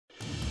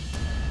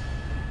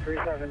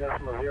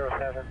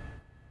37.07.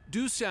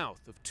 Due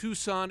south of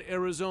Tucson,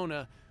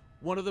 Arizona,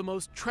 one of the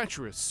most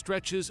treacherous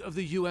stretches of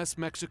the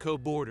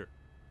U.S.-Mexico border.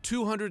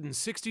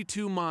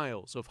 262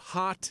 miles of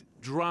hot,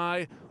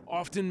 dry,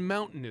 often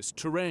mountainous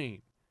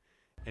terrain.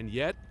 And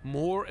yet,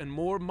 more and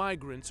more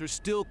migrants are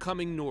still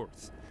coming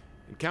north.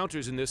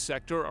 Encounters in this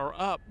sector are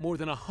up more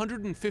than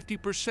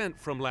 150%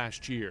 from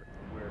last year.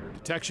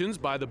 Detections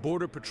by the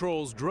Border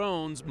Patrol's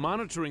drones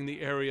monitoring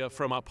the area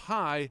from up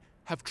high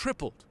have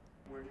tripled.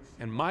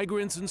 And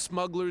migrants and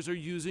smugglers are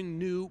using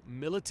new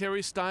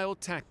military-style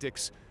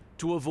tactics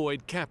to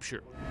avoid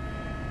capture.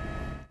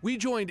 We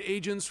joined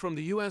agents from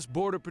the U.S.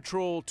 Border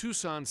Patrol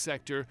Tucson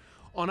sector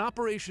on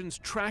operations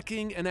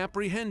tracking and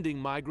apprehending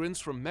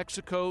migrants from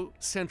Mexico,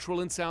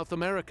 Central and South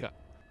America.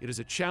 It is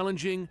a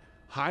challenging,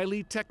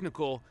 highly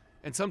technical,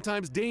 and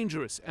sometimes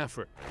dangerous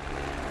effort,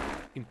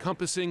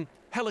 encompassing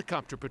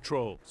helicopter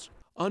patrols,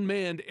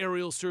 unmanned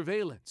aerial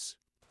surveillance,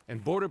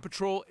 and Border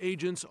Patrol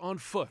agents on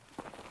foot,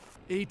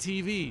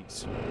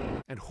 ATVs,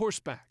 and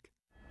horseback.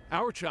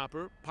 Our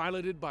chopper,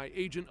 piloted by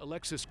Agent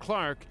Alexis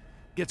Clark,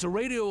 gets a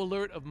radio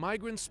alert of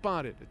migrants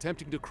spotted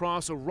attempting to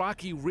cross a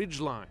rocky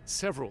ridgeline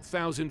several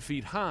thousand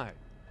feet high.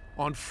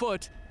 On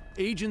foot,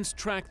 agents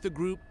track the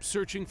group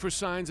searching for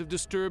signs of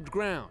disturbed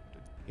ground.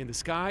 In the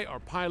sky,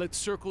 our pilot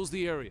circles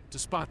the area to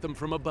spot them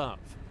from above.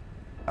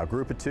 A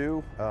group of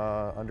two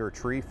under a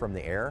tree from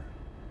the air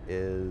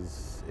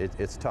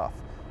it's tough.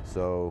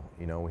 So,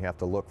 we have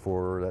to look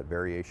for that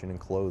variation in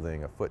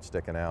clothing, a foot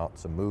sticking out,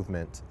 some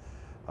movement,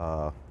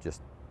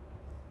 just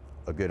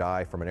a good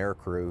eye from an air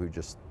crew who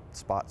just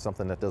spots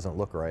something that doesn't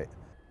look right.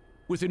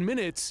 Within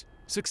minutes,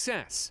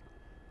 success.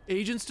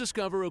 Agents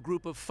discover a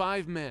group of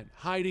 5 men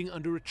hiding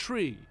under a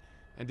tree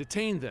and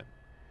detain them.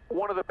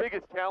 One of the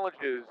biggest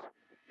challenges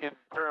in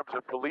terms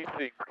of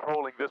policing,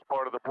 patrolling this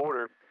part of the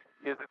border,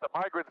 is that the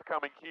migrants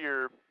coming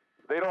here,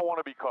 they don't want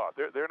to be caught.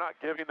 They're not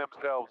giving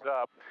themselves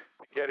up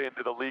to get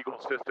into the legal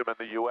system in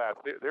the U.S.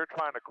 They're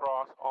trying to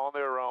cross on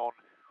their own,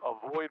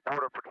 avoid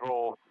Border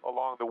Patrol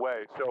along the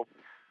way. So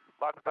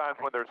lots of times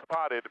when they're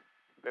spotted,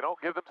 they don't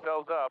give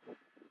themselves up,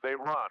 they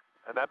run.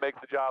 And that makes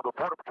the job of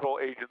Border Patrol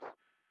agents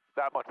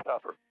that much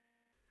tougher.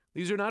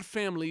 These are not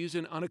families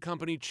and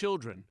unaccompanied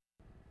children.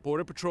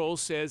 Border Patrol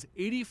says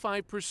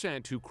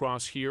 85% who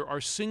cross here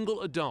are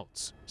single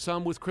adults,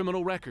 some with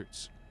criminal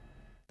records.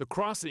 The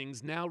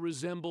crossings now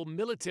resemble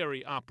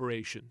military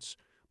operations.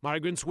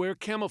 Migrants wear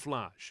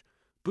camouflage,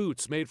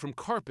 boots made from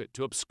carpet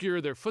to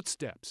obscure their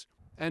footsteps,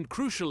 and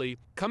crucially,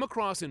 come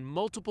across in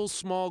multiple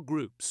small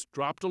groups,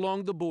 dropped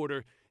along the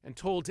border and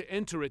told to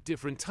enter at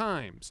different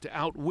times to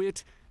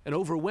outwit and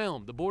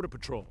overwhelm the Border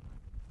Patrol.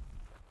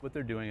 What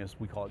they're doing is,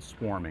 we call it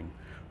swarming.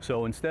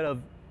 So instead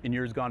of in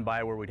years gone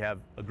by where we'd have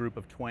a group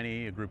of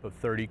 20, a group of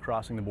 30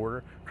 crossing the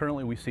border,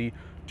 currently we see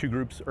 2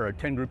 groups or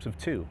 10 groups of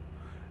 2.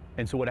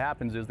 And so what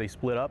happens is they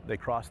split up, they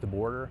cross the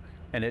border,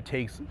 and it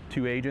takes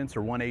 2 agents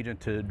or 1 agent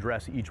to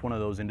address each one of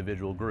those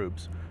individual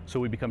groups. So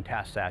we become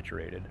task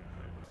saturated.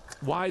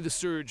 Why the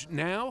surge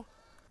now?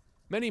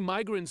 Many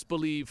migrants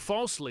believe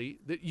falsely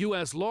that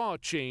U.S. law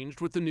changed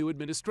with the new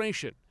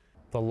administration.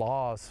 The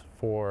laws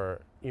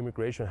for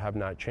immigration have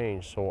not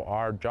changed, so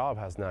our job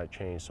has not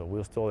changed, so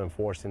we're still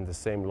enforcing the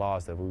same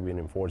laws that we've been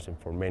enforcing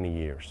for many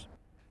years.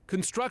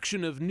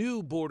 Construction of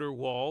new border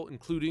wall,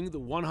 including the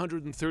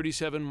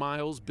 137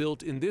 miles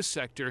built in this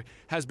sector,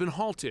 has been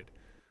halted,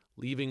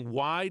 leaving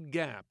wide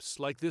gaps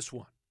like this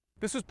one.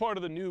 This is part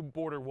of the new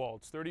border wall.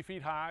 It's 30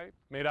 feet high,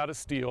 made out of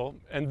steel,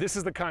 and this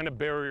is the kind of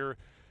barrier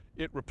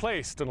it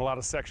replaced in a lot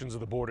of sections of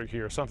the border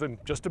here, something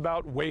just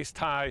about waist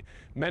high,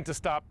 meant to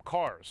stop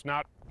cars,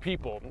 not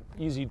people,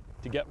 easy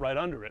to get right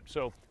under it.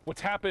 So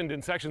what's happened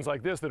in sections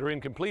like this that are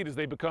incomplete is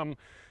they become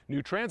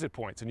new transit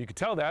points, and you can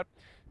tell that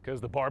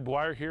because the barbed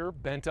wire here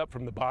bent up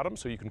from the bottom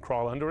so you can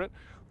crawl under it.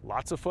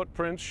 Lots of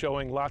footprints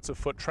showing lots of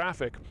foot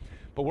traffic.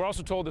 But we're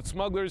also told that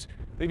smugglers,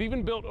 they've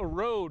even built a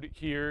road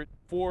here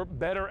for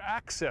better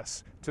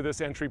access to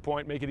this entry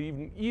point, make it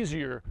even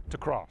easier to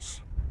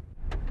cross.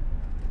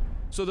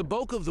 So the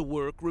bulk of the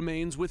work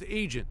remains with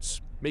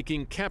agents,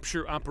 making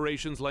capture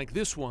operations like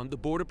this one the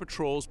Border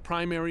Patrol's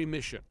primary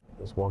mission.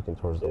 It's walking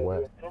towards the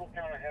west. The total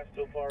count I have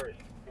so far is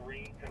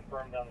 3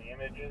 confirmed on the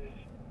images.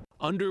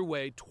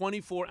 Underway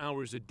 24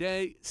 hours a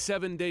day,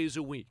 7 days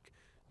a week.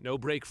 No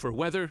break for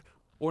weather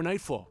or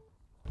nightfall.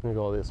 Let me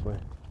go this way.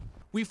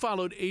 We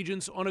followed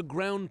agents on a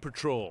ground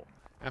patrol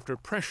after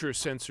pressure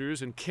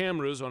sensors and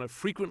cameras on a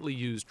frequently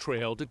used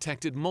trail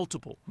detected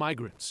multiple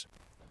migrants.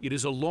 It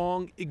is a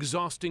long,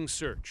 exhausting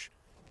search.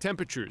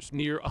 Temperatures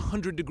near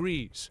 100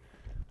 degrees.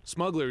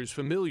 Smugglers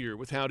familiar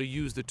with how to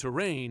use the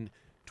terrain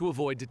to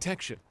avoid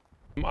detection.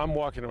 I'm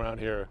walking around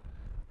here.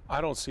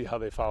 I don't see how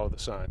they follow the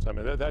signs. I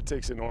mean, that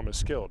takes enormous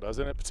skill,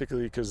 doesn't it?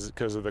 Particularly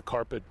because of the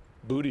carpet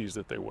booties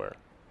that they wear.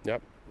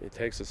 Yep, it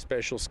takes a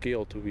special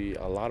skill to be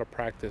a lot of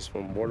practice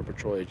from Border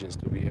Patrol agents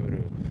to be able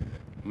to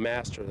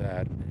master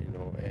that,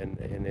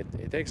 and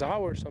it takes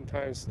hours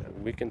sometimes.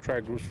 We can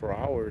track groups for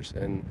hours,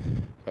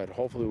 but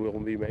hopefully we'll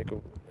be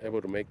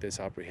able to make this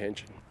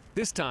apprehension.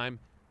 This time,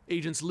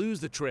 agents lose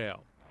the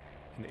trail.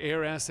 and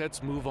air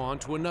assets move on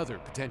to another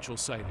potential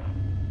sighting.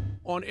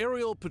 On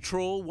aerial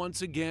patrol,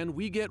 once again,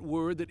 we get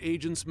word that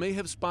agents may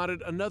have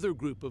spotted another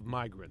group of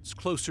migrants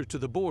closer to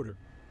the border.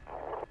 All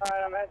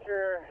right, I'm at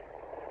your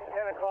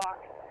 10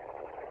 o'clock,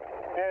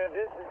 and if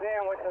this is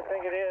them, which I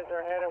think it is,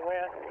 they're headed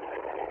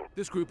west.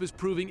 This group is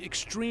proving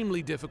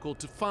extremely difficult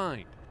to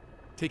find,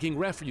 taking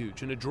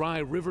refuge in a dry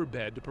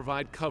riverbed to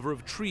provide cover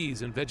of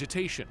trees and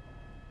vegetation.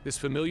 This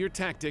familiar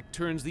tactic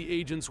turns the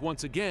agents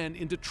once again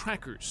into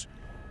trackers,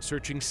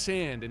 searching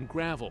sand and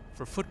gravel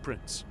for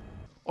footprints.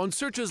 On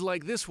searches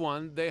like this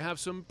one, they have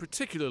some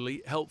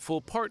particularly helpful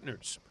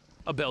partners.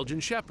 A Belgian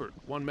Shepherd,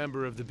 one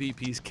member of the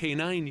BP's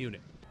K9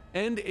 unit,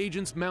 and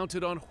agents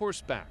mounted on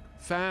horseback,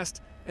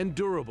 fast and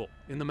durable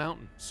in the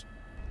mountains.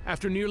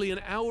 After nearly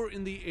an hour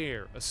in the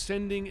air,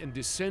 ascending and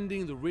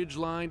descending the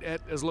ridgeline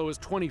at as low as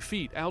 20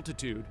 feet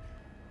altitude,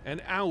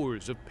 and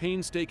hours of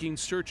painstaking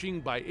searching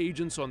by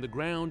agents on the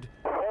ground,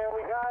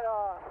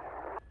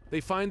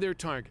 they find their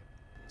target,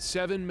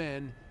 7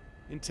 men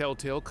in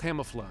telltale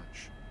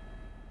camouflage.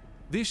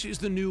 This is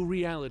the new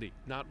reality,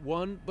 not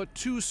one, but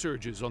 2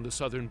 surges on the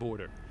southern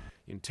border.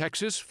 In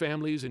Texas,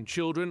 families and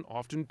children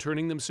often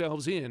turning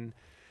themselves in,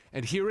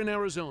 and here in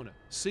Arizona,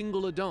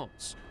 single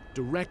adults,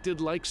 directed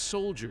like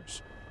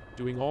soldiers,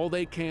 doing all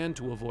they can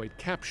to avoid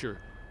capture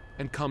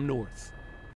and come north.